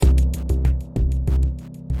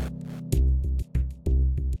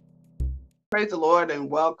Praise the Lord and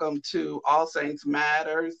welcome to All Saints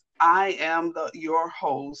Matters. I am your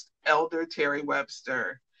host, Elder Terry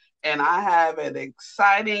Webster, and I have an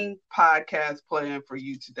exciting podcast planned for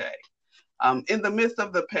you today. In the midst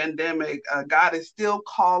of the pandemic, God is still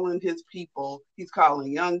calling his people. He's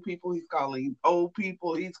calling young people, he's calling old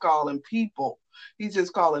people, he's calling people. He's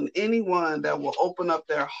just calling anyone that will open up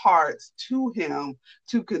their hearts to him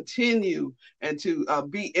to continue and to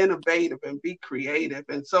be innovative and be creative.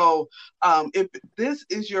 And so, if this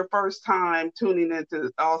is your first time tuning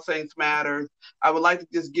into All Saints Matters, I would like to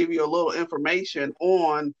just give you a little information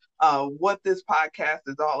on what this podcast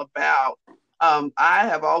is all about. I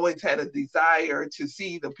have always had a desire to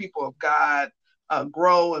see the people of God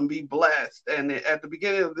grow and be blessed. And at the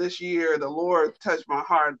beginning of this year, the Lord touched my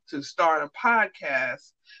heart to start a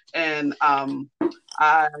podcast. And I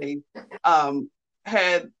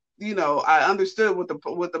had, I understood what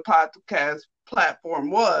the podcast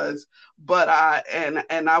platform was, but I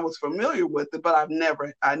was familiar with it, but I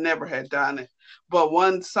never had done it. But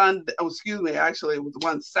actually it was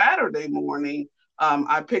one Saturday morning.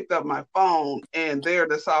 I picked up my phone and there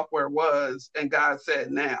the software was, and God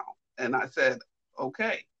said now. And I said,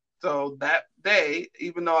 okay. So that day,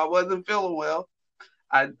 even though I wasn't feeling well,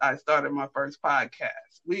 I started my first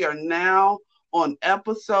podcast. We are now on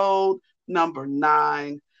episode number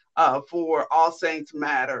 9 for All Saints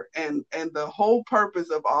Matter. And the whole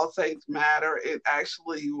purpose of All Saints Matter, it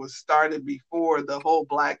actually was started before the whole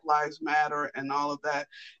Black Lives Matter and all of that,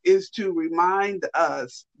 is to remind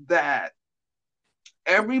us that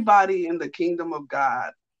everybody in the kingdom of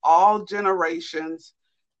God, all generations,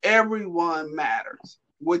 everyone matters.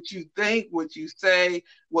 What you think, what you say,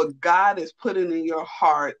 what God is putting in your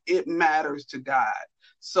heart, it matters to God.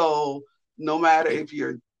 So no matter if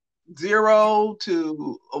you're 0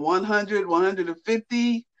 to 100,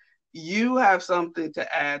 150, you have something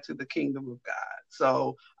to add to the kingdom of God.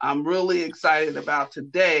 So I'm really excited about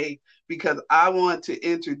today because I want to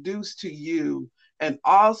introduce to you an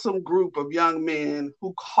awesome group of young men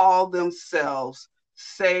who call themselves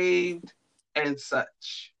Saved and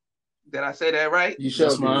Such. Did I say that right? You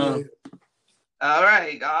sure, Mom? All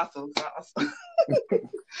right, awesome.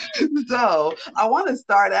 So I want to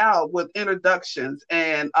start out with introductions,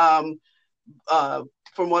 and from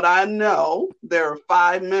what I know, there are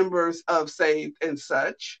 5 members of Saved and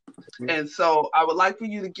Such, and so I would like for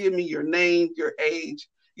you to give me your name, your age,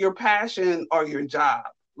 your passion, or your job.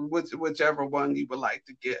 Whichever one you would like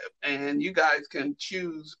to give, and you guys can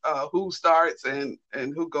choose who starts and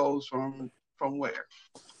who goes from where.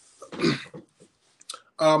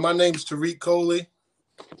 My name is Tariq Coley.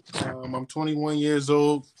 I'm 21 years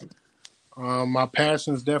old. My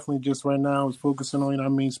passion is definitely just right now is focusing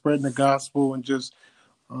on, spreading the gospel and just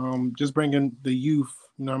bringing the youth,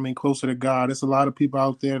 closer to God. There's a lot of people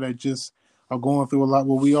out there that just are going through a lot.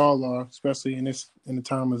 Well, we all are, especially in a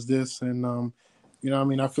time as this, and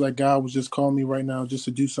I feel like God was just calling me right now just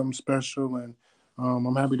to do something special, and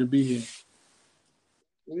I'm happy to be here.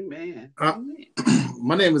 Amen.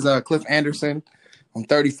 My name is Cliff Anderson. I'm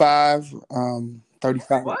 35.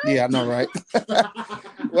 35. What? Yeah, I know, right? 35.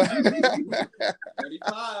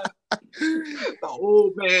 The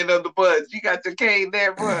old man of the bus. You got your cane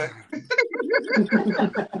there, bud.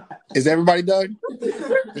 Is everybody done? Just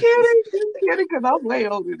kidding, because I'm way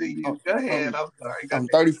older than you. Go ahead. I'm sorry. I'm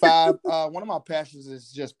 35. One of my passions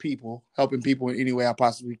is just people, helping people in any way I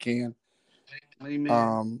possibly can.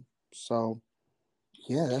 Amen. So,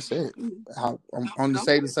 yeah, that's it. I'm on the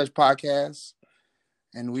Saved and Such podcast,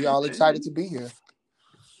 and we all excited to be here.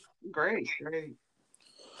 Great.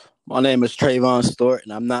 My name is Trayvon Stewart,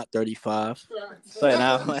 and I'm not 35. So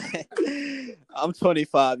now I'm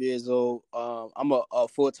 25 years old. I'm a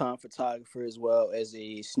full-time photographer as well as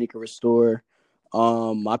a sneaker restorer.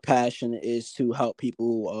 My passion is to help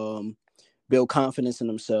people build confidence in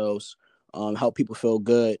themselves, help people feel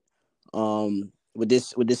good. With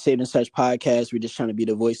this Saved and Such podcast, we're just trying to be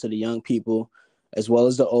the voice of the young people as well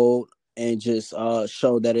as the old, and just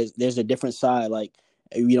show that there's a different side. Like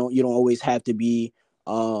you don't always have to be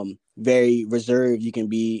very reserved. You can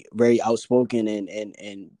be very outspoken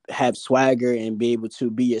and have swagger and be able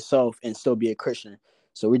to be yourself and still be a Christian.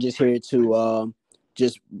 So we're just here to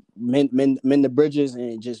just mend the bridges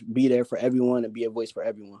and just be there for everyone and be a voice for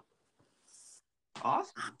everyone.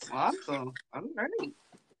 Awesome. All right.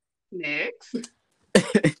 Next.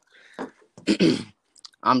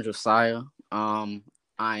 I'm Josiah. I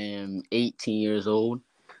am 18 years old.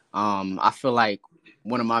 I feel like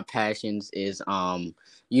one of my passions is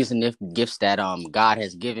using the gifts that God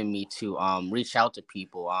has given me to reach out to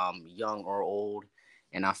people, young or old.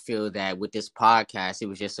 And I feel that with this podcast, it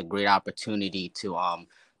was just a great opportunity to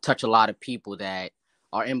touch a lot of people that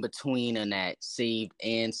are in between and that saved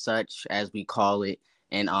and such, as we call it,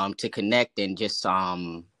 and to connect and just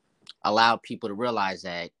allow people to realize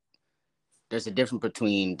that there's a difference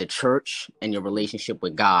between the church and your relationship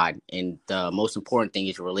with God, and the most important thing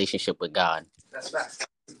is your relationship with God. That's right.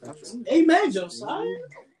 Amen, Josiah.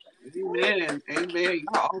 Amen. Amen. You're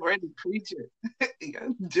already preaching.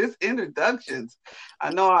 Just introductions.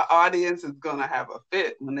 I know our audience is going to have a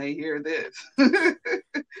fit when they hear this.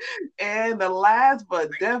 And the last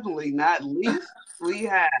but definitely not least, we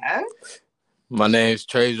have. My name's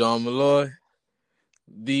Trajan Malloy,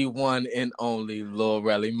 the one and only Lord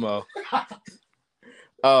Rally Mo.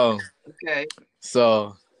 Okay.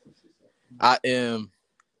 So I am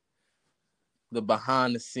the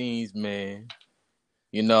behind the scenes man.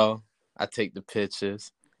 You know, I take the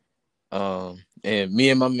pictures. And me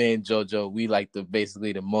and my man JoJo, we like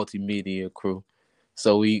basically the multimedia crew.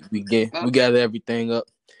 So we gather everything up.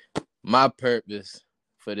 My purpose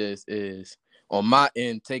for this is on my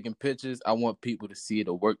end, taking pictures. I want people to see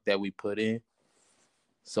the work that we put in.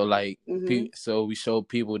 So like, so we show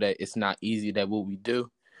people that it's not easy, that what we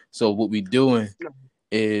do. So what we doing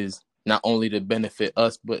is not only to benefit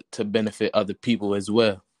us, but to benefit other people as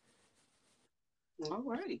well. All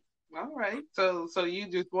right. So you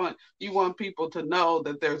just want people to know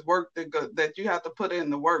that there's work that you have to put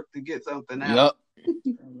in the work to get something out. Yep.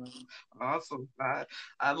 Awesome. I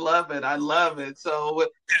love it. So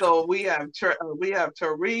we have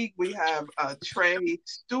Tariq, we have Trey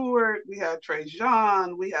Stewart, we have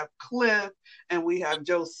Trajan, we have Cliff, and we have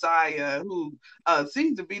Josiah, who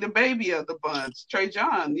seems to be the baby of the bunch.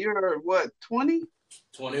 Trajan, you're what, 20?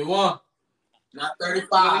 21. Not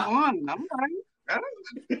 35. 21. All right.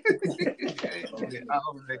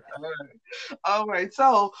 All right.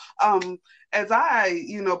 So, as I,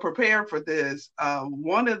 prepare for this,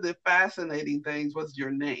 one of the fascinating things was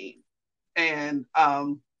your name, and I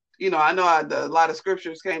know a lot of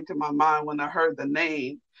scriptures came to my mind when I heard the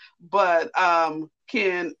name, but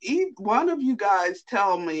can one of you guys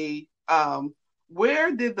tell me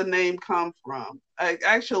where did the name come from?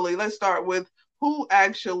 Actually, let's start with who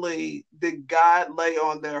actually did God lay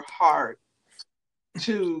on their heart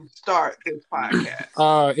to start this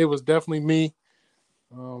podcast? It was definitely me.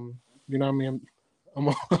 You know what I mean?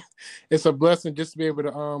 It's a blessing just to be able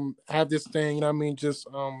to have this thing, you know what I mean, just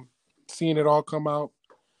seeing it all come out.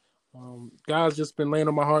 God's just been laying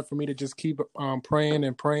on my heart for me to just keep praying.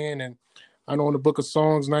 And I know in the book of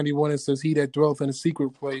Psalms 91 it says, he that dwelleth in a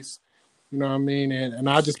secret place, you know what I mean? And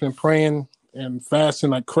I just been praying and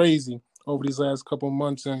fasting like crazy over these last couple of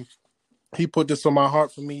months, and he put this on my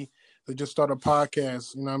heart for me to just start a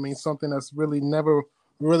podcast, you know what I mean? Something that's really never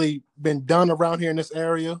really been done around here in this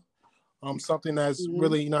area. Something that's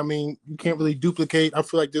really, you know what I mean, you can't really duplicate. I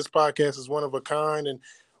feel like this podcast is one of a kind, and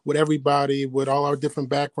with everybody, with all our different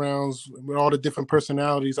backgrounds, with all the different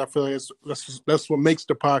personalities, I feel like that's what makes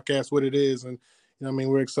the podcast what it is. And, you know what I mean,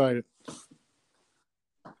 we're excited.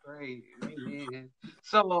 Great. Amen.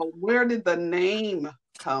 So where did the name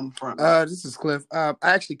come from? This is Cliff. I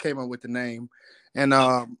actually came up with the name, and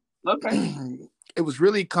okay. It was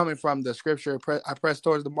really coming from the scripture, I press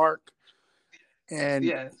towards the mark. And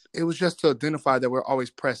it was just to identify that we're always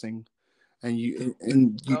pressing,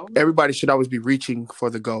 and everybody should always be reaching for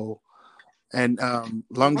the goal. And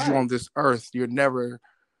long as you're on this earth, you're never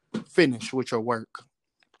finished with your work.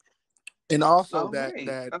 And also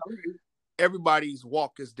that everybody's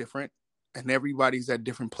walk is different, and everybody's at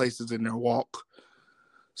different places in their walk.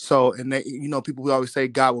 So, and they, people will always say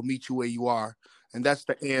God will meet you where you are, and that's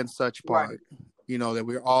the and such part. That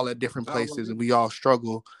we're all at different places, and we all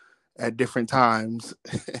struggle at different times,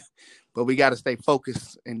 but we got to stay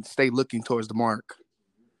focused and stay looking towards the mark.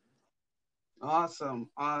 Awesome.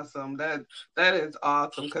 That is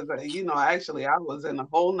awesome, because actually I was in a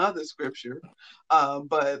whole nother scripture,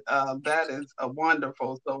 but that is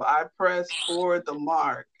wonderful. So I press toward the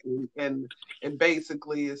mark, and it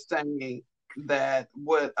basically is saying that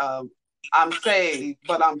what I'm saved,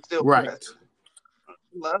 but I'm still pressing.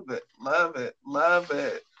 Love it.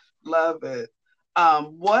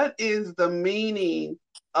 What is the meaning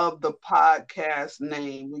of the podcast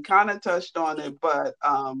name? We kind of touched on it, but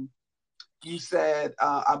you said,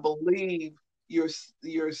 I believe you're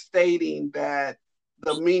stating that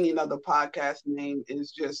the meaning of the podcast name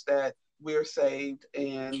is just that we're saved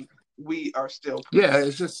and we are still pressing. Yeah,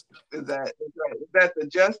 it's just is that the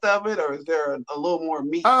gist of it, or is there a little more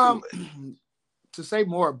meat to it? To say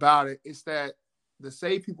more about it, it's that the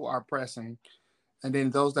saved people are pressing, and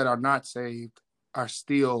then those that are not saved are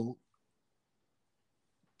still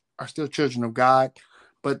children of God,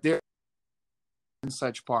 but they're in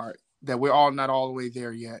such part. that we're all not all the way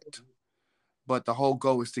there yet, but the whole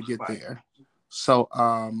goal is to get there. So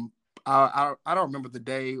I don't remember the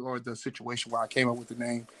day or the situation where I came up with the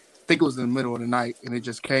name. I think it was in the middle of the night, and it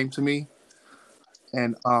just came to me.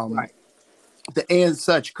 And the and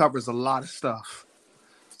such covers a lot of stuff.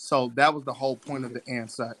 So that was the whole point of the and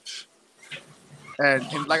such.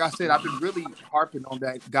 And like I said, I've been really harping on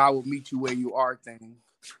that God will meet you where you are thing.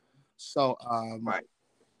 So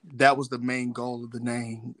that was the main goal of the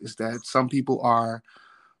name, is that some people are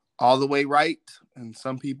all the way right and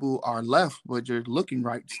some people are left, but you're looking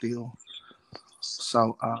right still.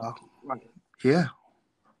 So yeah.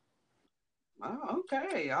 Oh,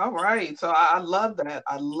 okay. All right. So I love that.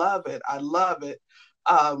 I love it. I love it.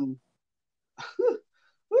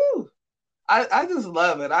 Whew, I just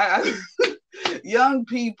love it. I young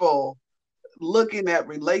people looking at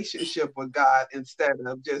relationship with God instead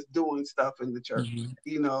of just doing stuff in the church,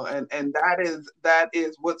 and that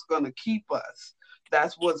is what's going to keep us.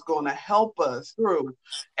 That's what's going to help us through.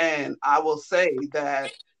 And I will say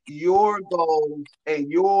that your goals and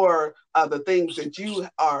your the things that you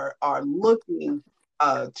are looking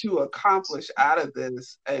to accomplish out of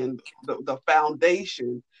this, and the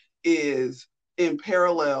foundation is in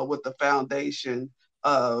parallel with the foundation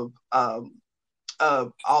of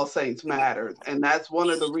All Saints Matters. And that's one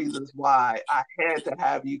of the reasons why I had to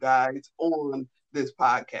have you guys on this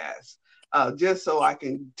podcast, just so I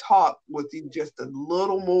can talk with you just a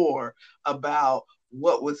little more about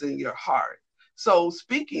what was in your heart. So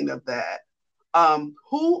speaking of that,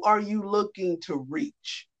 who are you looking to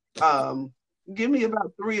reach? Give me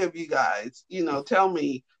about 3 of you guys, tell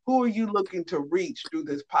me, who are you looking to reach through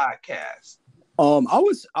this podcast? I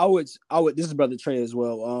would. This is Brother Trey as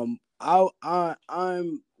well.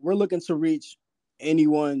 We're looking to reach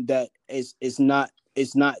anyone that is not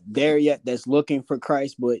there yet, that's looking for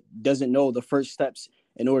Christ but doesn't know the first steps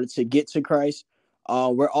in order to get to Christ.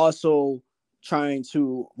 We're also trying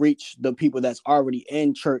to reach the people that's already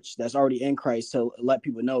in church, that's already in Christ, to let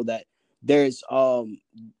people know that there's 2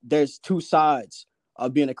 sides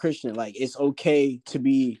of being a Christian. Like, it's okay to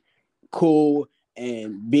be cool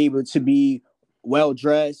and be able to be well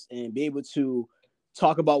dressed and be able to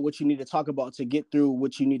talk about what you need to talk about to get through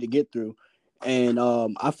what you need to get through. And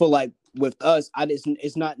I feel like with us,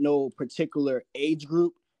 it's not no particular age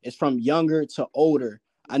group. It's from younger to older.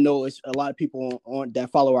 I know it's a lot of people on that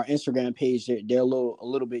follow our Instagram page. They're a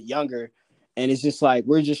little bit younger, and it's just like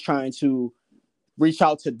we're just trying to reach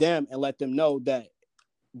out to them and let them know that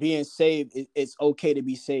being saved, it's okay to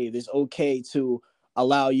be saved. It's okay to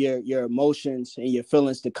allow your emotions and your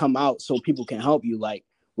feelings to come out so people can help you. Like,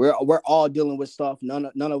 we're all dealing with stuff. None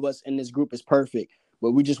of us in this group is perfect,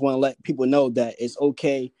 but we just want to let people know that it's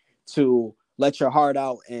okay to let your heart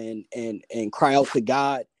out and cry out to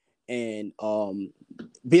God. And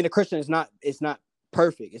being a Christian is not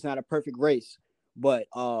perfect. It's not a perfect race, but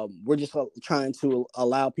we're just trying to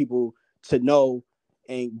allow people to know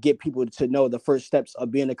and get people to know the first steps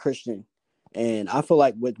of being a Christian. And I feel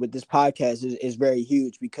like with this podcast is very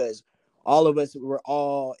huge, because all of us, we're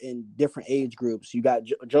all in different age groups. You got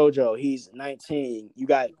Jojo, he's 19. You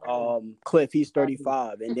got Cliff, he's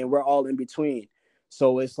 35, and then we're all in between.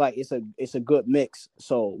 So it's like it's a good mix.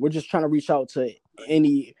 So we're just trying to reach out to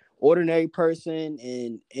any ordinary person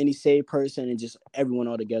and any saved person and just everyone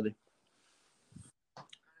all together.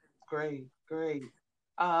 Great.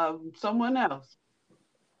 Someone else.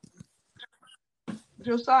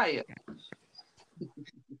 Josiah.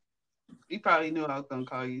 You probably knew I was gonna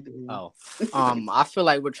call you. I feel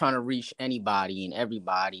like we're trying to reach anybody and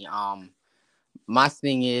everybody. My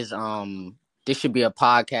thing is, this should be a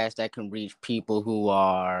podcast that can reach people who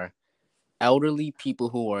are elderly, people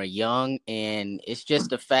who are young, and it's just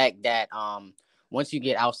the fact that once you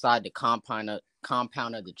get outside the compound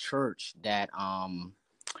of the church, that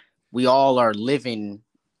we all are living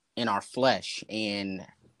in our flesh and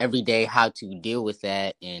every day how to deal with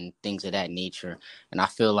that and things of that nature. And I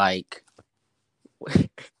feel like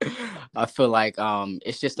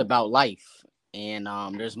it's just about life, and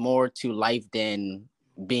there's more to life than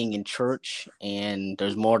being in church, and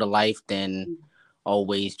there's more to life than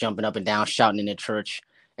always jumping up and down shouting in the church.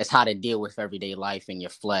 It's how to deal with everyday life in your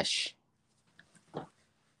flesh,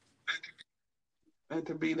 and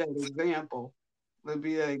to be that example,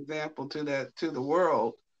 to the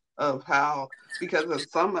world of how, because of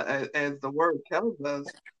some, as the word tells us,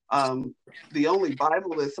 the only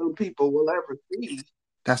Bible that some people will ever see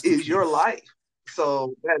is your life.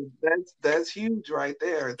 So that's huge right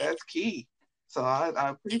there. That's key. So I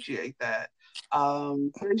appreciate that.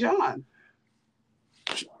 John,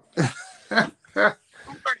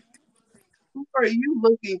 who are you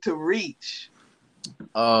looking to reach?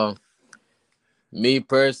 Me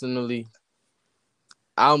personally,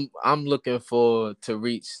 I'm looking for to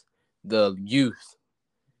reach the youth,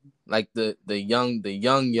 like the young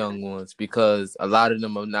ones, because a lot of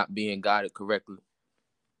them are not being guided correctly.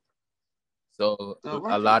 So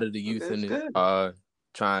a lot of the youth in it are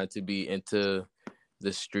trying to be into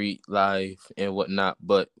the street life and whatnot,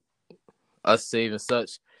 but us saving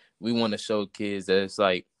such, we want to show kids that it's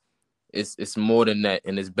like it's more than that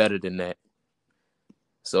and it's better than that.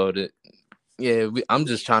 So I'm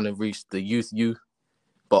just trying to reach the youth,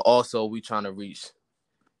 but also we trying to reach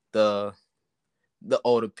the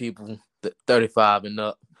older people, the 35 and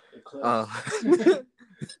up.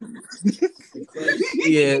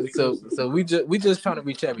 Yeah, so we just trying to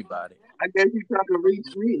reach everybody. I guess you're trying to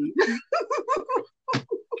reach me.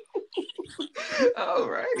 All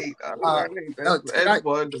right. That's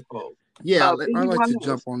wonderful. Yeah, I'd like to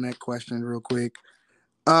jump on that question real quick.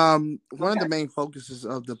 One of the main focuses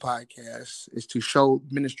of the podcast is to show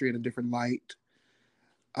ministry in a different light.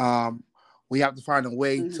 We have to find a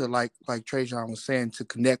way to, like Trajan was saying, to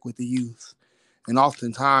connect with the youth. And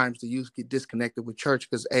oftentimes the youth get disconnected with church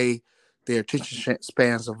because A, their attention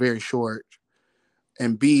spans are very short,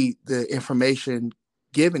 and B, the information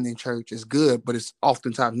given in church is good, but it's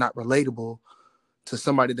oftentimes not relatable to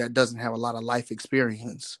somebody that doesn't have a lot of life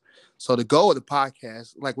experience. So the goal of the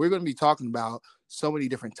podcast, like we're going to be talking about so many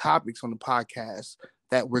different topics on the podcast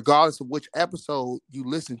that regardless of which episode you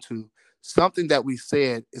listen to, something that we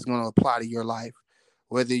said is going to apply to your life,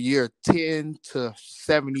 whether you're 10 to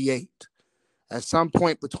 78. At some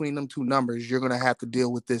point between them two numbers, you're going to have to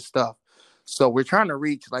deal with this stuff. So we're trying to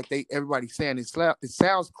reach, like everybody's saying, it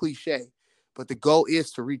sounds cliche, but the goal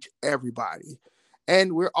is to reach everybody.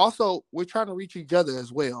 And we're trying to reach each other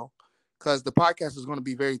as well, because the podcast is going to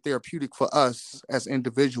be very therapeutic for us as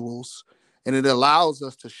individuals. And it allows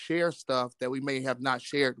us to share stuff that we may have not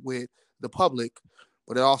shared with the public,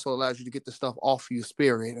 but it also allows you to get the stuff off your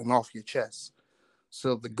spirit and off your chest.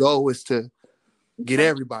 So the goal is to get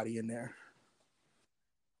everybody in there.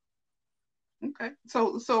 Okay.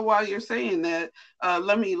 So while you're saying that,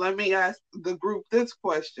 let me ask the group this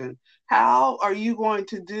question. How are you going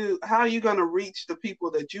to reach the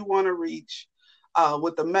people that you want to reach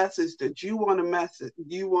with the message that you want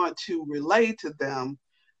to relay to them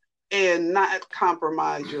and not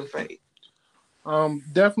compromise your faith?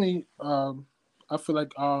 Definitely. I feel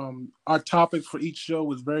like our topic for each show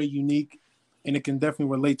was very unique, and it can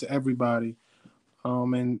definitely relate to everybody.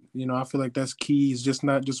 And I feel like that's key. Is just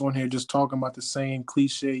not just on here just talking about the same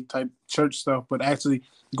cliche type church stuff, but actually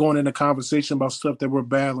going into conversation about stuff that we're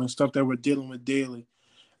battling, stuff that we're dealing with daily.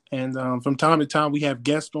 And from time to time, we have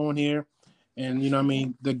guests on here, and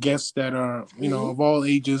the guests that are of all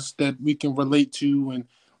ages that we can relate to, and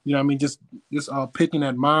just picking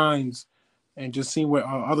at minds and just seeing where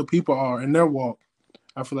other people are in their walk.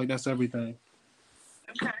 I feel like that's everything.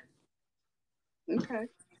 Okay.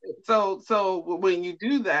 So when you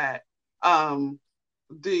do that, have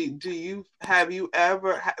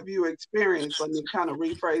you experienced, let me kind of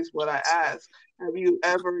rephrase what I asked, have you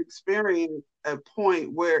ever experienced a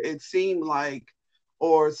point where it seemed like,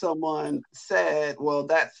 or someone said, well,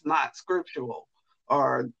 that's not scriptural,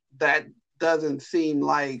 or that doesn't seem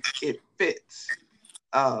like it fits?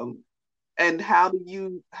 And how do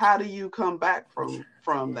you come back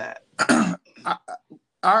from that?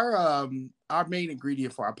 Our main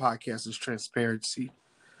ingredient for our podcast is transparency.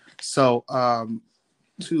 So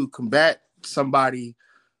to combat somebody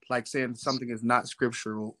like saying something is not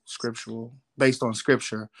scriptural based on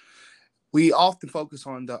scripture, we often focus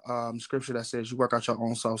on the scripture that says you work out your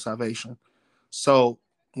own self-salvation. So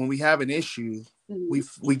when we have an issue,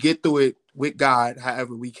 we get through it with God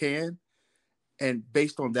however we can. And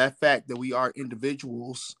based on that fact that we are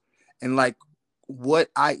individuals, and like what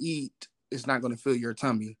I eat is not going to fill your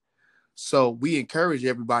tummy. So we encourage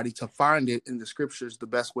everybody to find it in the scriptures the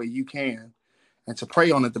best way you can and to pray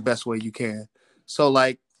on it the best way you can. So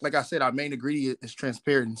like I said, our main ingredient is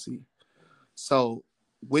transparency. So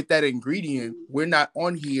with that ingredient, we're not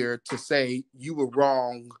on here to say you were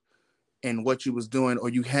wrong in what you was doing or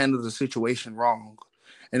you handled the situation wrong.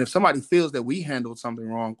 And if somebody feels that we handled something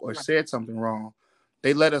wrong or said something wrong,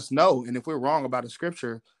 they let us know. And if we're wrong about a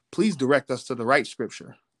scripture, please direct us to the right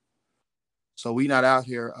scripture. So we're not out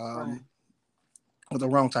here with the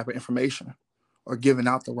wrong type of information or giving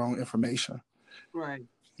out the wrong information. Right.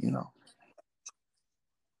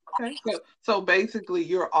 Okay. So basically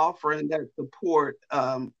you're offering that support,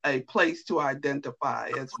 a place to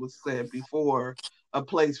identify, as was said before, a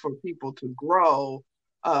place for people to grow,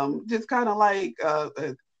 just kind of like,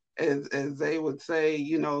 as they would say,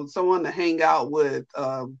 someone to hang out with,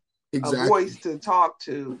 exactly. A voice to talk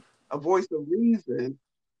to, a voice of reason,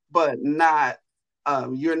 but not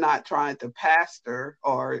you're not trying to pastor,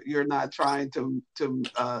 or you're not trying to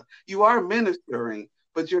you are ministering,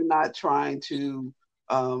 but you're not trying to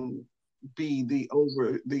be the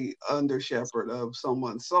under shepherd of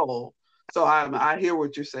someone's soul. So I hear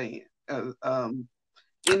what you're saying.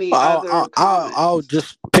 Any other comments? I'll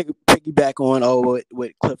just piggyback on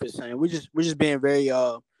what Cliff is saying. We're just being very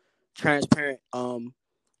transparent.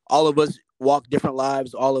 All of us walk different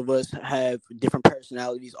lives. All of us have different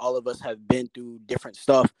personalities. All of us have been through different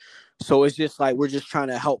stuff. So it's just like we're just trying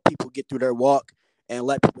to help people get through their walk and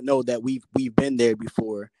let people know that we've been there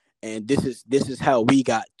before, and this is how we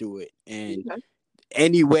got through it. And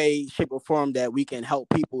any way, shape, or form that we can help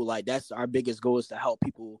people, like that's our biggest goal, is to help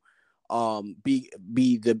people be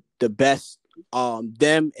the best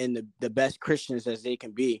them and the best Christians as they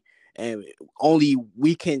can be. And only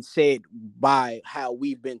we can say it by how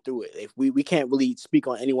we've been through it. If we can't really speak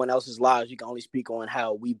on anyone else's lives, we can only speak on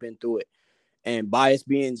how we've been through it. And by us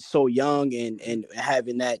being so young and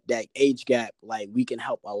having that age gap, like we can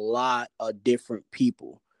help a lot of different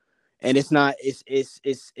people. And it's not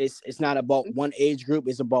about one age group,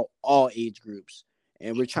 it's about all age groups.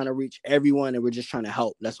 And we're trying to reach everyone, and we're just trying to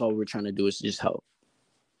help. That's all we're trying to do, is just help.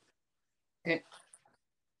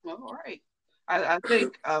 All right. I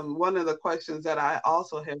think one of the questions that I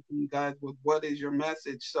also have for you guys was, what is your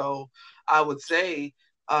message? So I would say,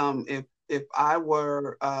 if I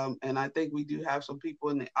were, and I think we do have some people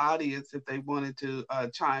in the audience if they wanted to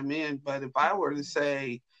chime in, but if I were to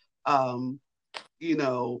say, you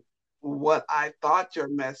know, what I thought your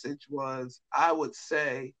message was, I would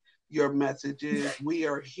say your message is, we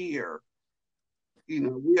are here.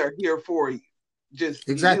 We are here for you. Just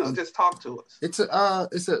exactly. Just talk to us.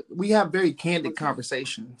 We have very candid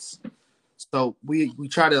conversations. So we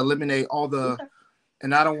try to eliminate all the,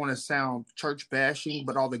 and I don't want to sound church bashing,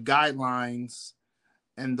 but all the guidelines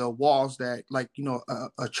and the walls that, like,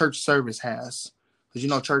 a church service has.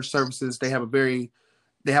 Because church services, they have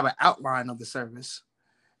an outline of the service,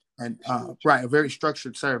 and a very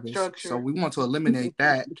structured service. So we want to eliminate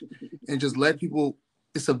that and just let people.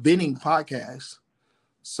 It's a venting podcast.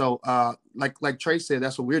 So, like Trey said,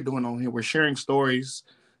 that's what we're doing on here. We're sharing stories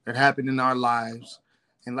that happen in our lives.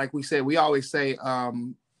 And like we said, we always say,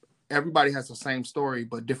 everybody has the same story,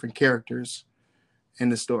 but different characters in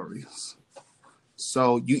the stories.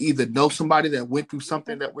 So you either know somebody that went through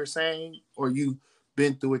something that we're saying, or you've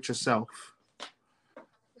been through it yourself.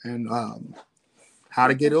 And how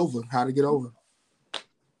to get over.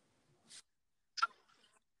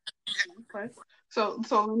 Okay. So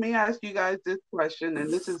let me ask you guys this question, and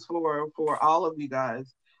this is for all of you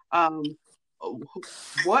guys.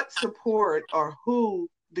 What support, or who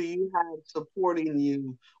do you have supporting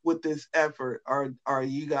you with this effort? Or are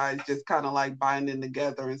you guys just kind of like binding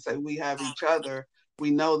together and say, we have each other?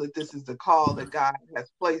 We know that this is the call that God has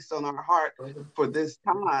placed on our heart for this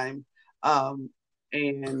time.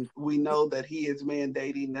 And we know that He is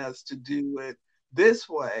mandating us to do it this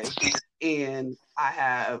way. And I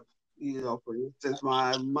have, for instance,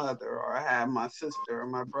 my mother, or I have my sister or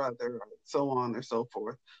my brother, or so on and so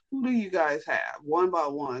forth. Who do you guys have? One by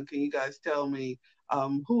one, can you guys tell me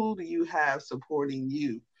who do you have supporting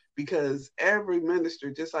you? Because every minister,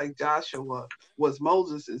 just like Joshua was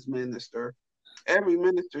Moses' minister, every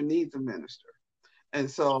minister needs a minister. And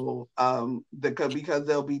so, because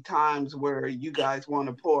there'll be times where you guys want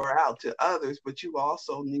to pour out to others, but you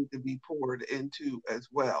also need to be poured into as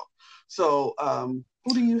well. So,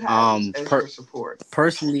 who do you have as your support?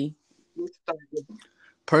 Personally,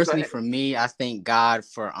 for me, I thank God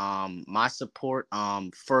for my support.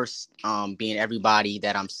 First, being everybody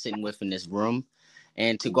that I'm sitting with in this room,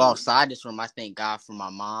 and to go outside this room, I thank God for my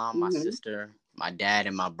mom, my sister, my dad,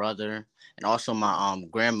 and my brother, and also my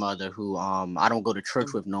grandmother, who I don't go to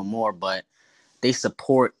church with no more, but they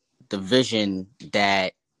support the vision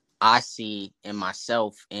that I see in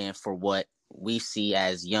myself and for what we see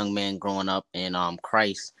as young men growing up in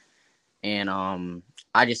Christ. And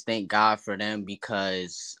I just thank God for them,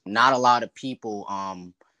 because not a lot of people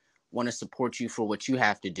want to support you for what you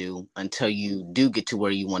have to do until you do get to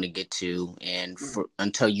where you want to get to, and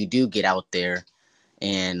until you do get out there.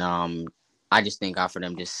 And I just thank God for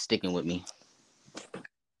them just sticking with me.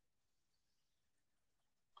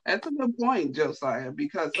 That's a good point, Josiah,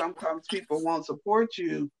 because sometimes people won't support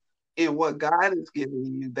you in what God is giving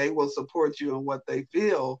you. They will support you in what they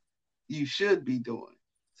feel you should be doing.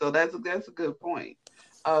 So that's a good point.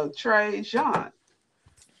 Trey, Sean.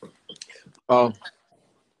 I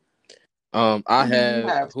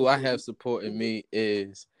have supporting me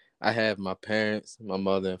is, I have my parents, my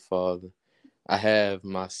mother and father, I have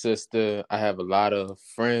my sister. I have a lot of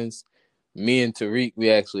friends. Me and Tariq, we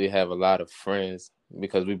actually have a lot of friends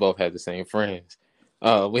because we both have the same friends.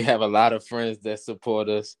 We have a lot of friends that support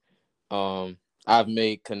us. I've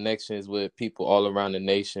made connections with people all around the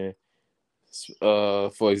nation.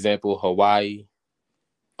 For example, Hawaii.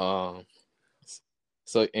 Um,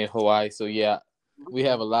 so in Hawaii, so yeah, we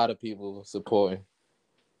have a lot of people supporting.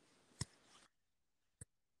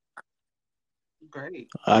 Great.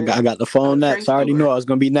 I got the phone next. I already knew I was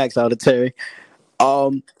gonna be next, Elder Terry.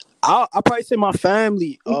 I'll probably say my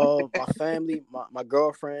family. My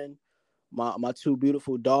girlfriend, my two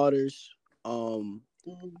beautiful daughters.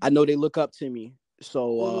 I know they look up to me.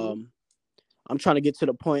 So I'm trying to get to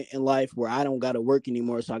the point in life where I don't gotta work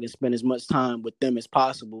anymore, so I can spend as much time with them as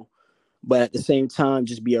possible. But at the same time,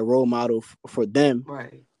 just be a role model for them.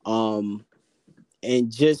 Right.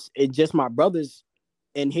 And just my brothers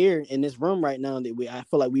in here in this room right now that I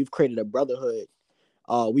feel like we've created a brotherhood.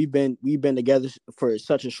 We've been together for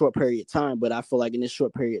such a short period of time, but I feel like in this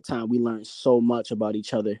short period of time we learned so much about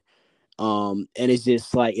each other. And it's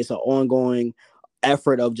just like it's an ongoing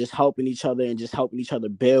effort of just helping each other and just helping each other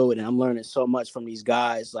build. And I'm learning so much from these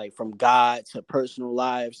guys, like from God to personal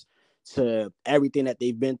lives to everything that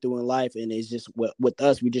they've been through in life. And it's just with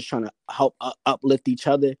us, we're just trying to help uplift each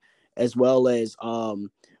other as well as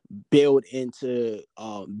build into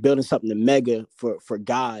building something mega for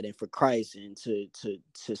God and for Christ and to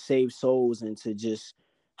save souls and to just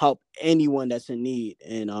help anyone that's in need.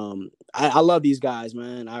 And I love these guys,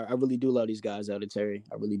 man. I really do love these guys, Elder Terry.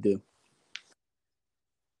 I really do.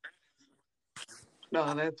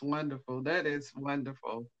 No, that's wonderful. That is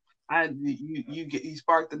wonderful. You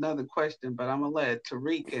sparked another question, but I'm gonna let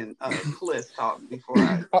Tariq and Cliff talk before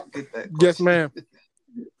I get that question. Yes, ma'am.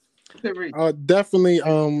 Definitely.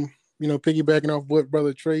 Piggybacking off what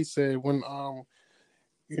Brother Trey said, when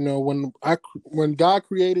when God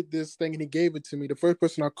created this thing and He gave it to me, the first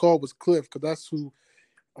person I called was Cliff, because that's who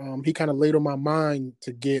He kind of laid on my mind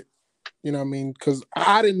to get. You know what I mean? Because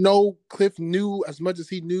I didn't know Cliff knew as much as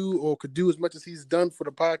he knew or could do as much as he's done for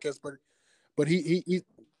the podcast, but he's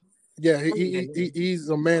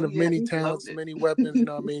a man of many talents, many weapons. You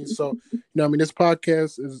know what I mean? So this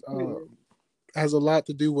podcast is has a lot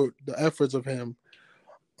to do with the efforts of him.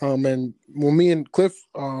 And when me and Cliff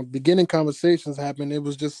beginning conversations happened, it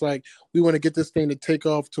was just like we want to get this thing to take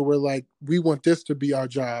off to where like we want this to be our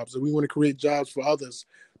jobs, and we want to create jobs for others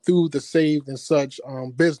through the saved and such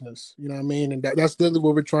business. You know what I mean? And that's literally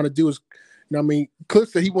what we're trying to do. Is Cliff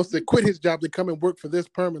said he wants to quit his job to come and work for this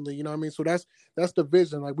permanently. You know what I mean? So that's the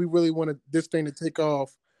vision. Like we really wanted this thing to take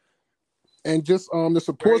off, and just the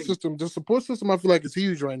support system. The support system I feel like is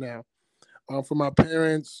huge right now. From my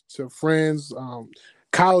parents to friends,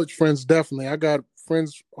 college friends, definitely. I got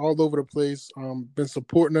friends all over the place, been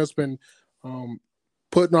supporting us, been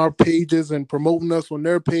putting our pages and promoting us on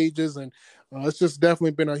their pages. And it's just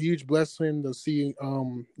definitely been a huge blessing to see,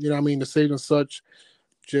 the Save and Such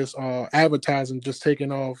just advertising, just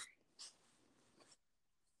taking off.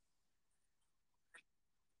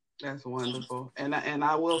 That's wonderful. And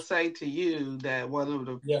I will say to you that one of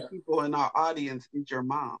the people in our audience is your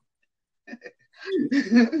mom.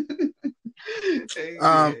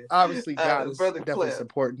 Obviously God is definitely Cliff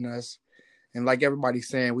supporting us, and like everybody's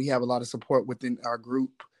saying, we have a lot of support within our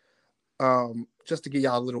group. Just to give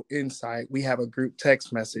y'all a little insight, we have a group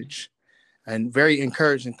text message and very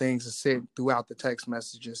encouraging things to say throughout the text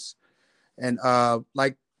messages. And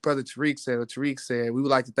like Brother Tariq said, we would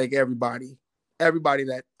like to thank everybody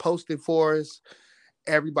that posted for us,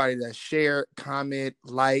 everybody that shared, comment,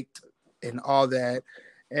 liked, and all that.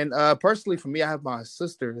 And personally, for me, I have my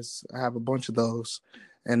sisters. I have a bunch of those,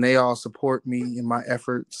 and they all support me in my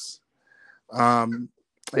efforts. And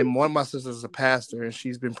one of my sisters is a pastor, and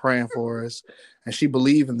she's been praying for us, and she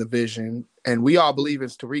believes in the vision, and we all believe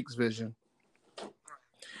it's Tariq's vision.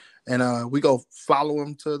 And we go follow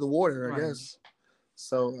him to the water, I guess.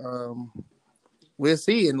 So we'll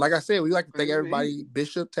see. And like I said, we like to thank everybody,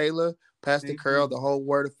 Bishop Taylor, Pastor Curl, the whole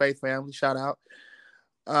Word of Faith family. Shout out.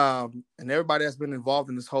 And everybody that's been involved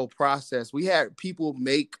in this whole process. We had people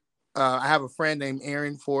make I have a friend named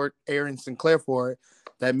Aaron Sinclair Ford,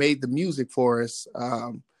 that made the music for us.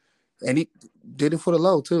 And he did it for the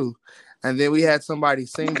low too. And then we had somebody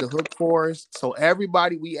sing the hook for us. So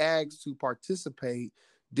everybody we asked to participate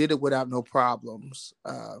did it without no problems.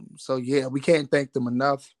 So yeah, we can't thank them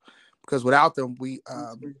enough, because without them, it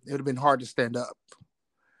would have been hard to stand up.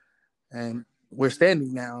 And we're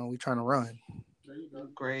standing now, and we're trying to run.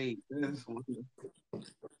 Great. That's wonderful.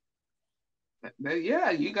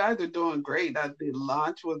 Yeah, you guys are doing great. The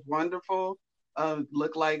launch was wonderful.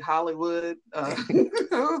 looked like Hollywood. It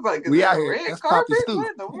was like, is we that out a here. red That's carpet? Poppy Stu.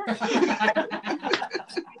 What in the world?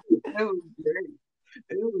 It was great.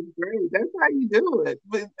 It was great. That's how you do it.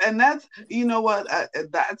 But and that's you know what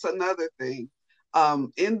that's another thing.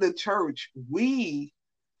 In the church, we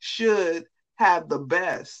should have the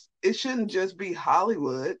best. It shouldn't just be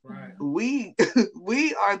Hollywood. Right. We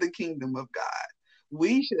are the kingdom of God.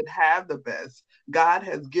 We should have the best. God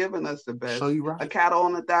has given us the best. Show you right. A cattle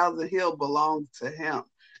on 1,000 hill belongs to Him,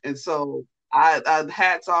 and so I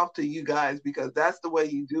hats off to you guys because that's the way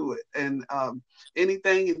you do it. And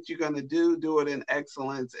anything that you're gonna do it in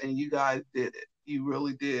excellence, and you guys did it. You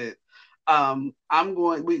really did. I'm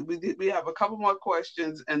going. We have a couple more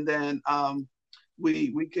questions, and then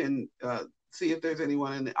we can see if there's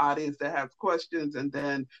anyone in the audience that has questions, and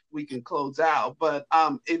then we can close out. But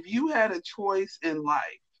if you had a choice in life,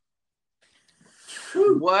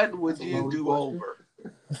 what would you do over?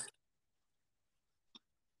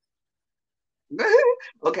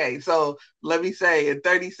 Okay, so let me say in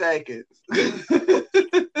 30 seconds,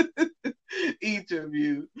 each of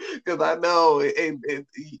you, because I know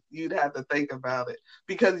you'd have to think about it.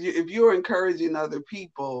 Because if you're encouraging other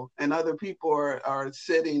people and other people are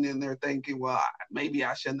sitting and they're thinking, well, maybe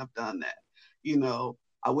I shouldn't have done that. You know,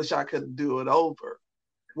 I wish I could do it over.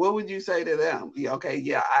 What would you say to them? Okay,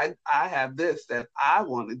 yeah, I have this that I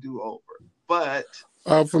want to do over. But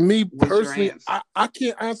for me personally, I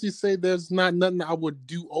can't honestly say there's not nothing I would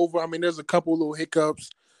do over. I mean, there's a couple little hiccups,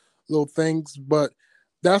 little things, but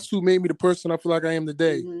that's who made me the person I feel like I am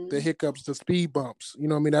today. Mm-hmm. The hiccups, the speed bumps, you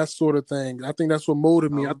know what I mean? That sort of thing. I think that's what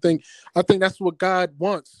molded me. I think that's what God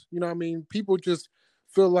wants. You know what I mean? People just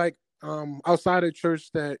feel like outside of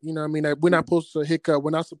church that, you know what I mean, that we're not supposed to hiccup,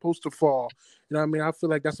 we're not supposed to fall. You know what I mean? I feel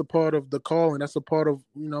like that's a part of the calling. That's a part of,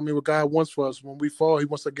 you know what I mean, what God wants for us. When we fall, He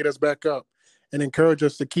wants to get us back up and encourage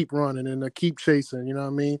us to keep running and to keep chasing, you know what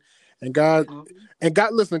I mean? And God,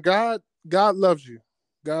 listen, God loves you.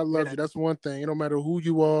 God loves you. That's one thing. It don't matter who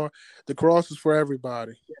you are. The cross is for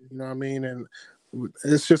everybody. You know what I mean? And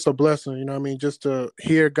it's just a blessing, you know what I mean? Just to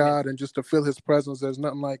hear God and just to feel His presence. There's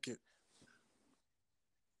nothing like it.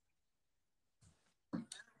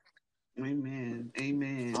 Amen.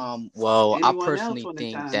 Amen. Well, anyone I personally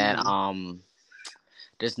think that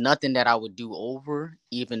there's nothing that I would do over,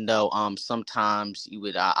 even though sometimes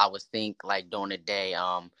I would think like during the day,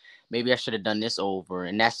 maybe I should have done this over.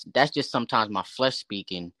 And that's just sometimes my flesh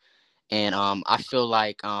speaking. And I feel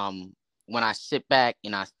like when I sit back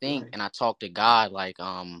and I think and I talk to God, like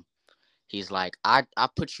He's like, I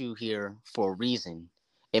put you here for a reason.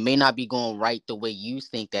 It may not be going right the way you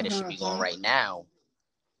think that it should be going right now,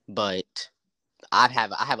 but I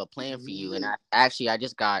have a plan for you. And I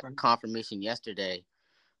just got confirmation yesterday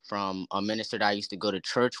from a minister that I used to go to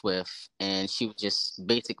church with, and she was just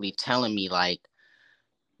basically telling me like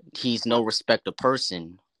He's no respecter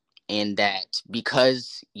person, and that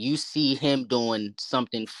because you see Him doing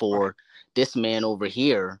something for this man over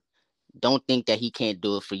here, don't think that He can't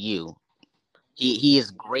do it for you. He is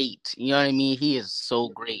great. You know what I mean? He is so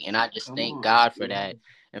great, and I just thank God for that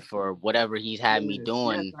and for whatever He's had me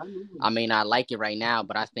doing. I may not like it right now,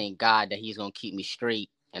 but I thank God that He's gonna keep me straight,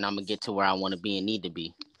 and I'm gonna get to where I want to be and need to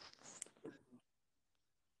be.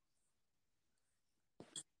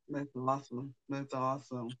 That's awesome. That's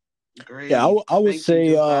awesome. Great. Yeah, I would say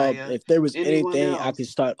if there was anything I could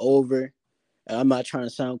start over, and I'm not trying to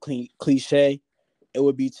sound cliche, it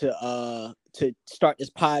would be to start this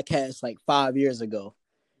podcast like 5 years ago.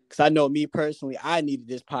 Because I know me personally, I needed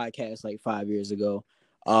this podcast like 5 years ago.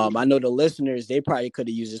 I know the listeners, they probably could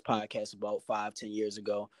have used this podcast about 5-10 years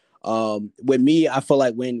ago. With me, I feel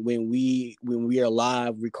like when we are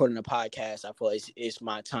live recording a podcast, I feel like it's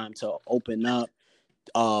my time to open up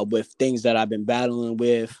with things that I've been battling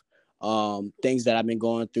with, things that I've been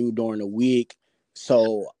going through during the week.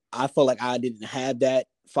 So I feel like I didn't have that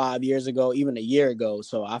 5 years ago, even a year ago.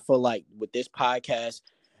 So I feel like with this podcast,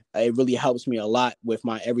 it really helps me a lot with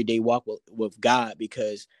my everyday walk with God,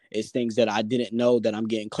 because it's things that I didn't know that I'm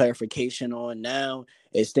getting clarification on now.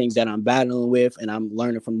 It's things that I'm battling with, and I'm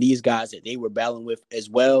learning from these guys that they were battling with as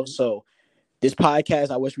well. So this podcast,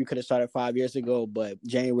 I wish we could have started 5 years ago, but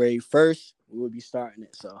January 1st, we would be starting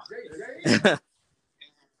it. So.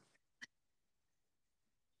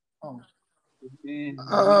 Amen.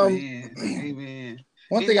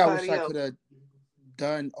 One thing I wish I could have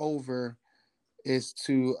done over is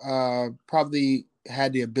to probably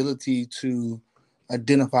had the ability to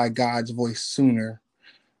identify God's voice sooner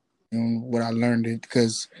than what I learned it,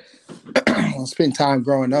 because I spent time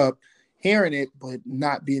growing up hearing it, but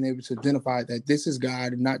not being able to identify that this is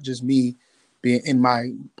God and not just me being in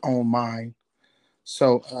my own mind.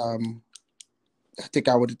 So I think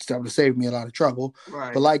that would have saved me a lot of trouble.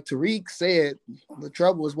 Right. But like Tariq said, the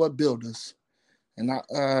trouble is what builds us. And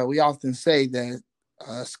we often say that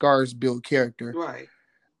scars build character. Right.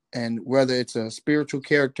 And whether it's a spiritual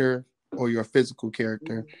character or your physical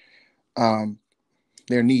character,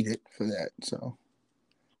 they're needed for that. So.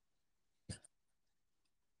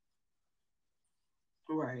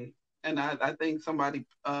 Right. And I think somebody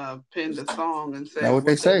penned a song and said, what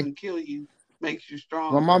they say, doesn't kill you makes you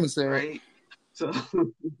stronger. My mama said, right? So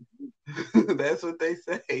that's what they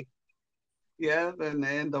say. Yeah,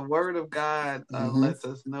 and the word of God lets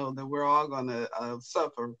us know that we're all going to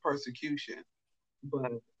suffer persecution.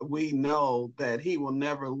 But we know that he will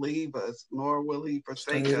never leave us, nor will he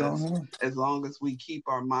forsake us, as long as we keep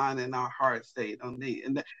our mind and our heart stayed on thee.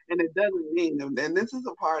 And it doesn't mean, and this is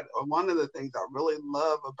one of the things I really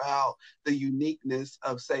love about the uniqueness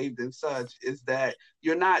of Saved and Such, is that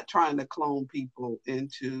you're not trying to clone people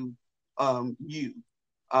into you.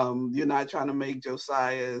 You're not trying to make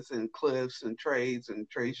Josiahs and Cliffs and Trades and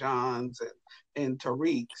Trejans and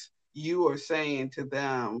Tariqs. You are saying to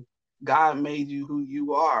them, God made you who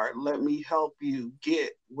you are. Let me help you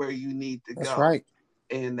get where you need to go. That's right.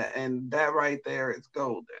 And that right there is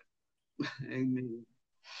golden. Amen.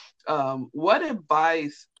 What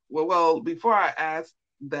advice? Well, before I ask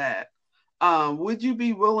that, would you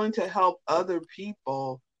be willing to help other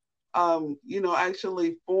people?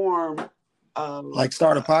 Actually form like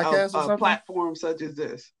start a podcast or something? Platform such as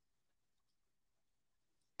this.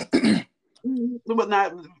 But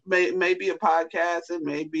not maybe a podcast, it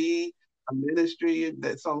may be a ministry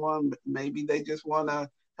that someone, maybe they just want to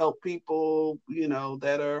help people,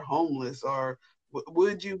 that are homeless. Or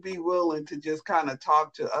would you be willing to just kind of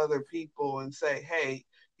talk to other people and say, hey,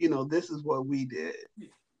 this is what we did,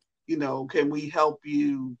 can we help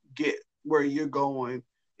you get where you're going?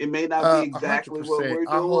 It may not be exactly 100%. What we're doing,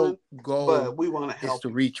 whole goal but we want to help is to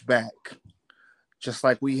reach back. Just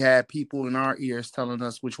like we had people in our ears telling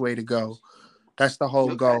us which way to go. That's the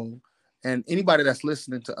whole goal. And anybody that's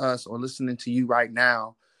listening to us or listening to you right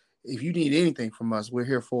now, if you need anything from us, we're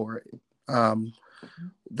here for it.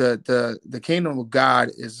 The kingdom of God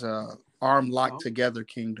is a arm locked together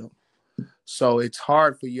kingdom. So it's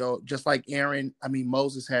hard for you, just like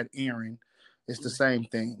Moses had Aaron. It's the same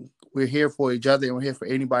thing. We're here for each other, and we're here for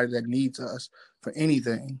anybody that needs us for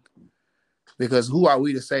anything. Because who are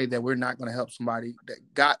we to say that we're not going to help somebody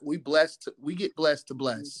that we get blessed to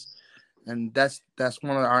bless. And that's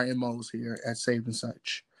one of our MOs here at Saved and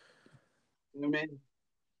Such. Amen.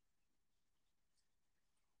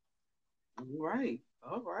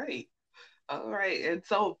 All right. And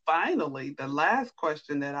so finally, the last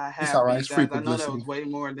question that I have for you guys, I know that was way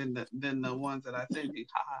more than the ones that I sent you.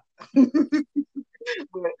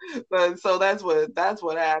 but so that's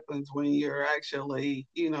what happens when you're actually,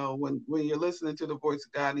 when you're listening to the voice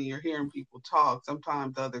of God and you're hearing people talk.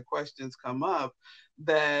 Sometimes other questions come up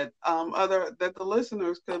that that the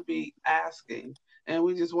listeners could be asking, and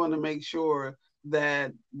we just want to make sure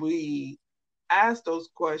that we ask those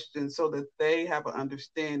questions so that they have an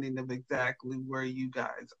understanding of exactly where you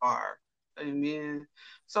guys are. Amen.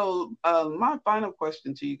 So my final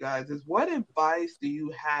question to you guys is, what advice do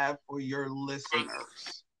you have for your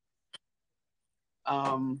listeners?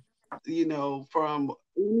 From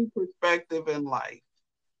any perspective in life.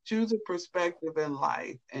 Choose a perspective in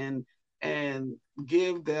life and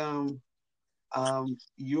give them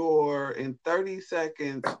in 30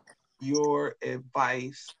 seconds your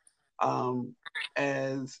advice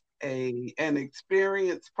as an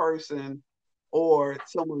experienced person, or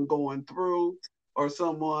someone going through, or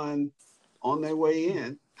someone on their way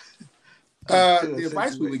in. The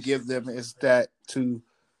advice we would give them is that to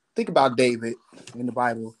think about David in the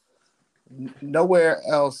Bible. Nowhere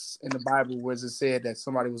else in the Bible was it said that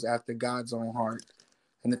somebody was after God's own heart.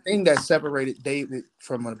 And the thing that separated David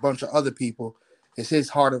from a bunch of other people is his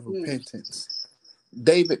heart of repentance.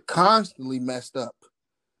 David constantly messed up,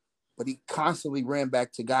 but he constantly ran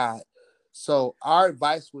back to God. So our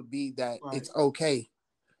advice would be that it's okay.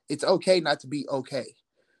 It's okay not to be okay.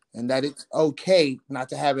 And that it's okay not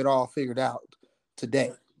to have it all figured out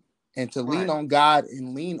today. And to lean on God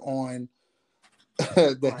and lean on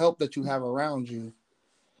the help that you have around you.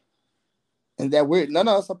 And that none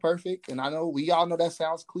of us are perfect. And I know we all know that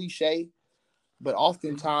sounds cliche, but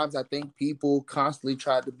oftentimes I think people constantly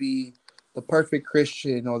try to be the perfect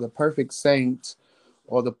Christian or the perfect saint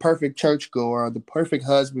or the perfect churchgoer or the perfect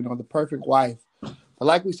husband or the perfect wife. But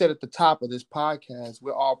like we said at the top of this podcast,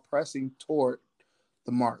 we're all pressing toward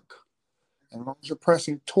the mark. And as long as you're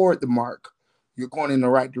pressing toward the mark, you're going in the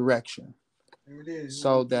right direction. There it is.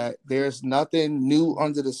 So that there's nothing new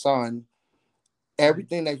under the sun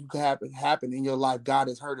Everything that you could happen in your life, God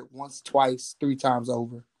has heard it once, twice, 3 times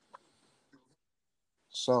over.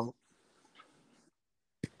 So,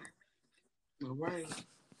 all right.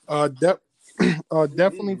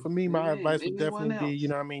 Definitely for me, my advice would definitely be, you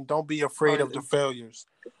know what I mean, don't be afraid of the failures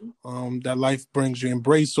that life brings you.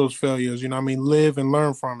 Embrace those failures, you know what I mean, live and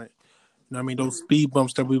learn from it. You know what I mean, those speed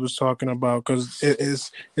bumps that we was talking about, because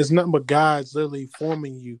it's nothing but God's literally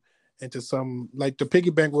forming you into some, like the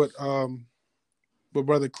piggyback what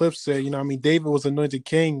Brother Cliff said, you know what I mean, David was anointed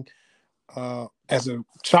king as a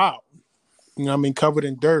child, you know what I mean, covered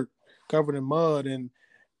in dirt, covered in mud,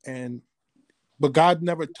 and but God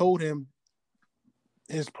never told him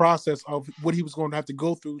his process of what he was going to have to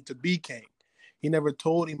go through to be king. He never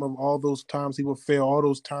told him of all those times he would fail, all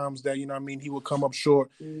those times that, you know what I mean, he would come up short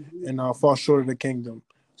and fall short of the kingdom.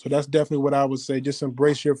 So that's definitely what I would say. Just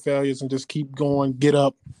embrace your failures and just keep going, get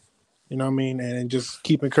up, you know what I mean, and just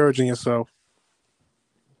keep encouraging yourself.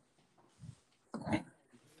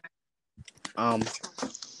 Amen.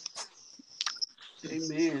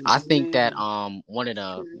 I think that one of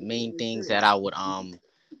the main things that I would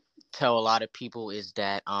tell a lot of people is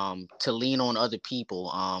that to lean on other people.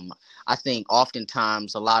 I think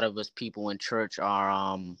oftentimes a lot of us people in church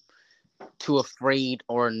are too afraid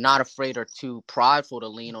or not afraid or too prideful to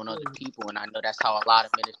lean on other people, and I know that's how a lot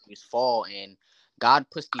of ministries fall. And God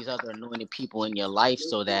puts these other anointed people in your life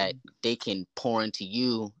so that they can pour into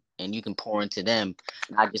you and you can pour into them.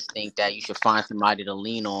 And I just think that you should find somebody to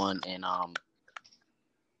lean on and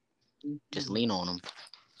just lean on them.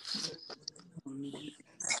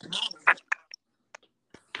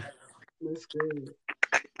 That's good.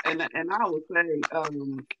 And I would say,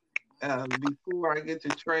 before I get to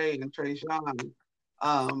Trey and Trayshawn,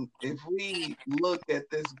 if we look at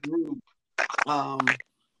this group,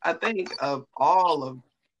 I think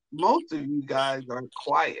most of you guys are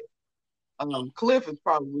quiet. Cliff is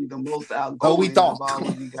probably the most outgoing of all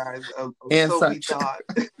of you guys. And so such. we thought.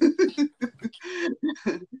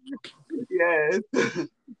 Yes.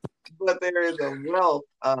 But there is a wealth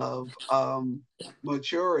of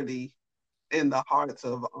maturity in the hearts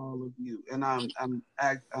of all of you, and I'm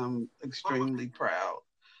extremely proud.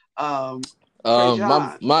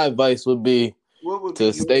 My advice would be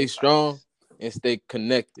to stay strong and stay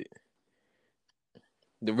connected.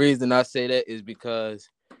 The reason I say that is because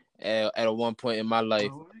at a one point in my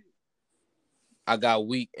life, I got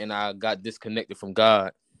weak and I got disconnected from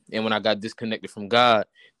God. And when I got disconnected from God,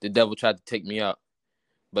 the devil tried to take me out.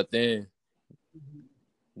 But then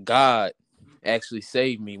God actually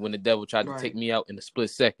saved me when the devil tried to take me out in a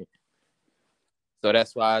split second. So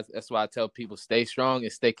that's why I tell people stay strong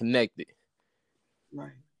and stay connected.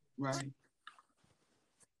 Right.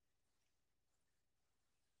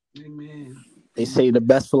 Amen. They say the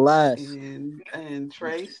best for last. And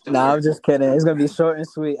Trey Stewart. Nah, I'm just kidding. It's gonna be short and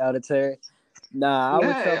sweet, Elder Terry. Nah, I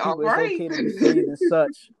would tell people it's okay to be saved and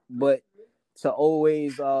such, but to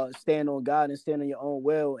always stand on God and stand on your own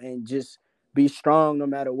will and just be strong no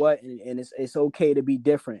matter what. And it's okay to be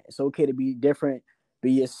different. It's okay to be different.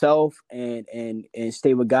 Be yourself and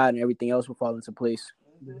stay with God, and everything else will fall into place.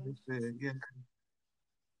 Yeah.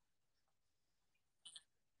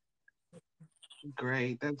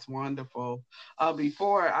 Great, that's wonderful.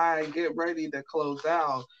 Before I get ready to close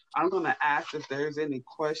out, I'm going to ask if there's any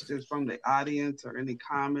questions from the audience or any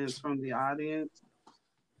comments from the audience.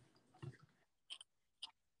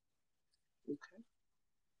 Okay.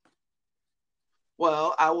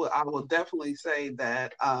 Well, I will definitely say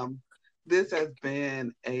that this has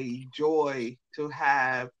been a joy to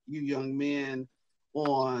have you young men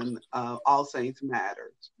on All Saints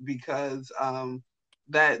Matters, because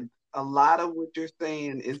that a lot of what you're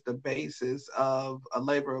saying is the basis of a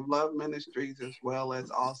Labor of Love Ministries as well as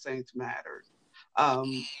All Saints Matters.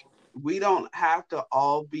 We don't have to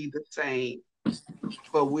all be the same,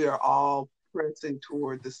 but we are all pressing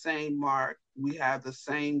toward the same mark. We have the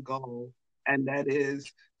same goal, and that is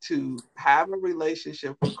to have a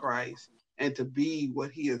relationship with Christ and to be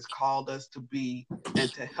what he has called us to be and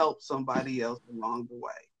to help somebody else along the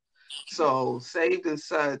way. So, Saved and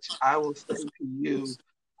Such, I will say to you,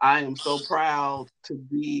 I am so proud to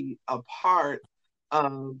be a part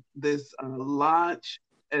of this launch,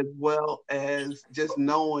 as well as just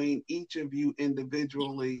knowing each of you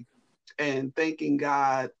individually and thanking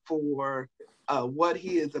God for what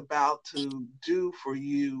he is about to do for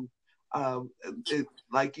you.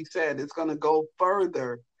 Like you said, it's going to go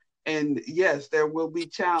further. And yes, there will be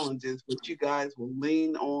challenges, but you guys will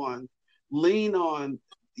lean on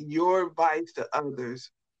your advice to others.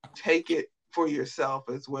 Take it for yourself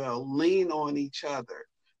as well. Lean on each other.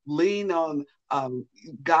 Lean on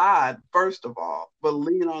God, first of all, but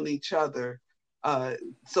lean on each other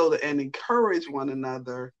and encourage one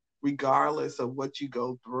another regardless of what you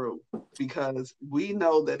go through, because we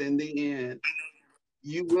know that in the end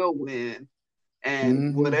you will win,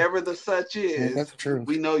 and whatever the such is, that's true.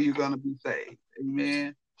 We know you're going to be saved.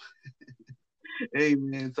 Amen.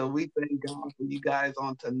 Amen. So we thank God for you guys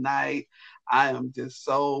on tonight. I am just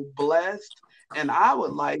so blessed. And I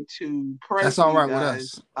would like to pray That's for all you right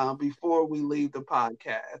guys with us. Before we leave the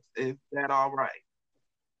podcast. Is that all right?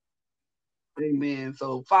 Amen.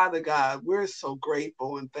 So, Father God, we're so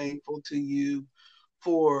grateful and thankful to you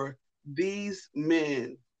for these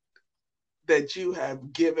men that you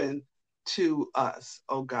have given to us,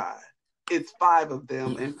 oh God. It's 5 of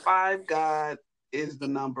them, and 5, God, is the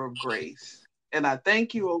number of grace. And I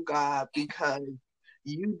thank you, oh God, because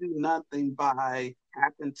you do nothing by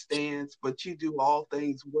happenstance, but you do all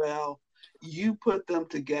things well. You put them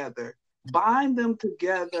together, bind them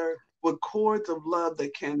together with cords of love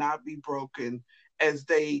that cannot be broken as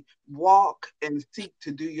they walk and seek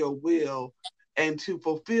to do your will and to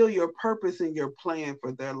fulfill your purpose and your plan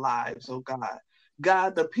for their lives, oh God.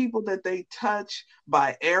 God, the people that they touch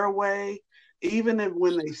by airway, even if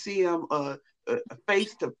when they see them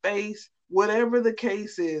face to face, whatever the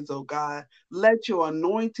case is, oh God, let your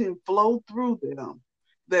anointing flow through them,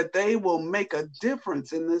 that they will make a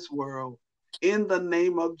difference in this world in the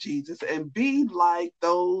name of Jesus and be like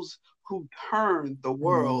those who turned the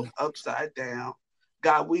world upside down.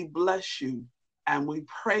 God, we bless you and we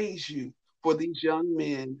praise you for these young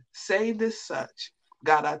men saved as such.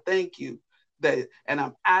 God, I thank you that, and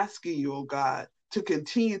I'm asking you, oh God, to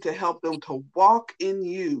continue to help them to walk in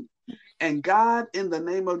you. And God, in the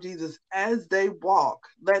name of Jesus, as they walk,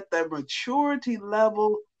 let their maturity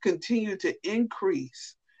level continue to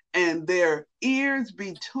increase and their ears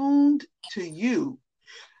be tuned to you.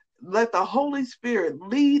 Let the Holy Spirit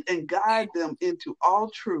lead and guide them into all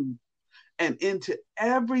truth and into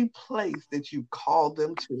every place that you called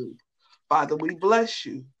them to. Father, we bless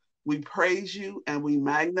you, we praise you, and we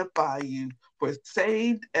magnify you for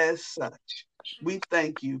saved as such. We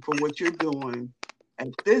thank you for what you're doing at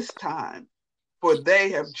this time, for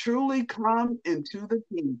they have truly come into the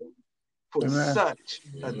kingdom for such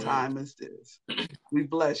a time as this. We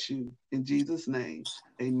bless you in Jesus' name.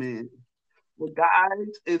 Amen. Well, guys,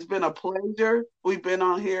 it's been a pleasure. We've been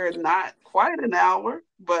on here not quite an hour,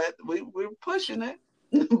 but we're pushing it.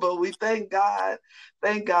 But we thank God.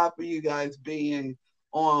 Thank God for you guys being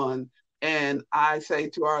on. And I say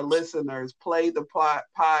to our listeners, play the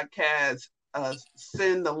podcast,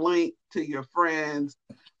 send the link to your friends,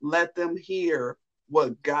 let them hear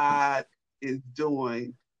what God is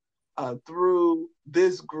doing through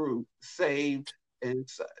this group, Saved and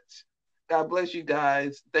Such. God bless you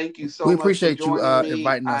guys. Thank you so much for joining me.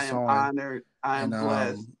 Inviting us I am on. honored. I am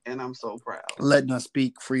blessed, and I'm so proud. Letting us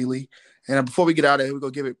speak freely. And before we get out of here, we're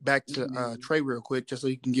going to give it back to Trey real quick, just so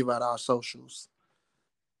you can give out our socials.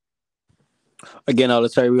 Again, Elder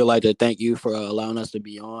Terry, we would like to thank you for allowing us to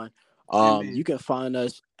be on. You can find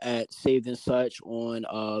us at Saved and Such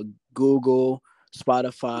on Google,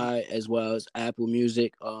 Spotify, as well as Apple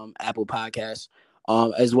Music, Apple Podcasts,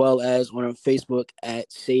 as well as on Facebook at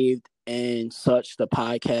Saved and Such, the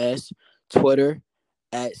podcast, Twitter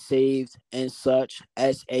at Saved and Such,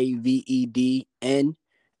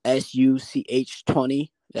 SAVEDNSUCH20.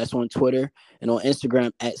 That's on Twitter, and on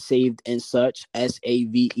Instagram at Saved and Such,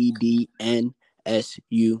 SAVEDNSUCH.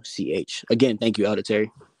 Again, thank you, Elder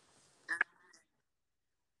Terry.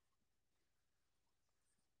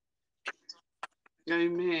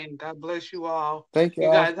 Amen. God bless you all. Thank you.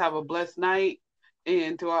 You guys have a blessed night.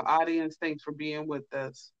 And to our audience, thanks for being with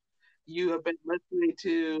us. You have been listening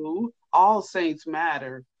to All Saints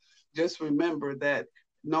Matter. Just remember that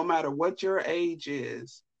no matter what your age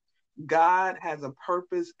is, God has a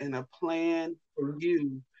purpose and a plan for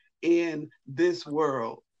you in this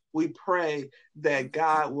world. We pray that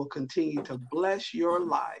God will continue to bless your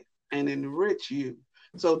life and enrich you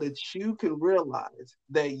so that you can realize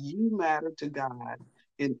that you matter to God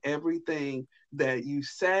in everything that you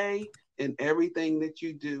say, in everything that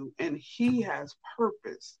you do, and He has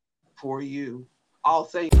purpose for you. All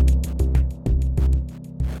Saints.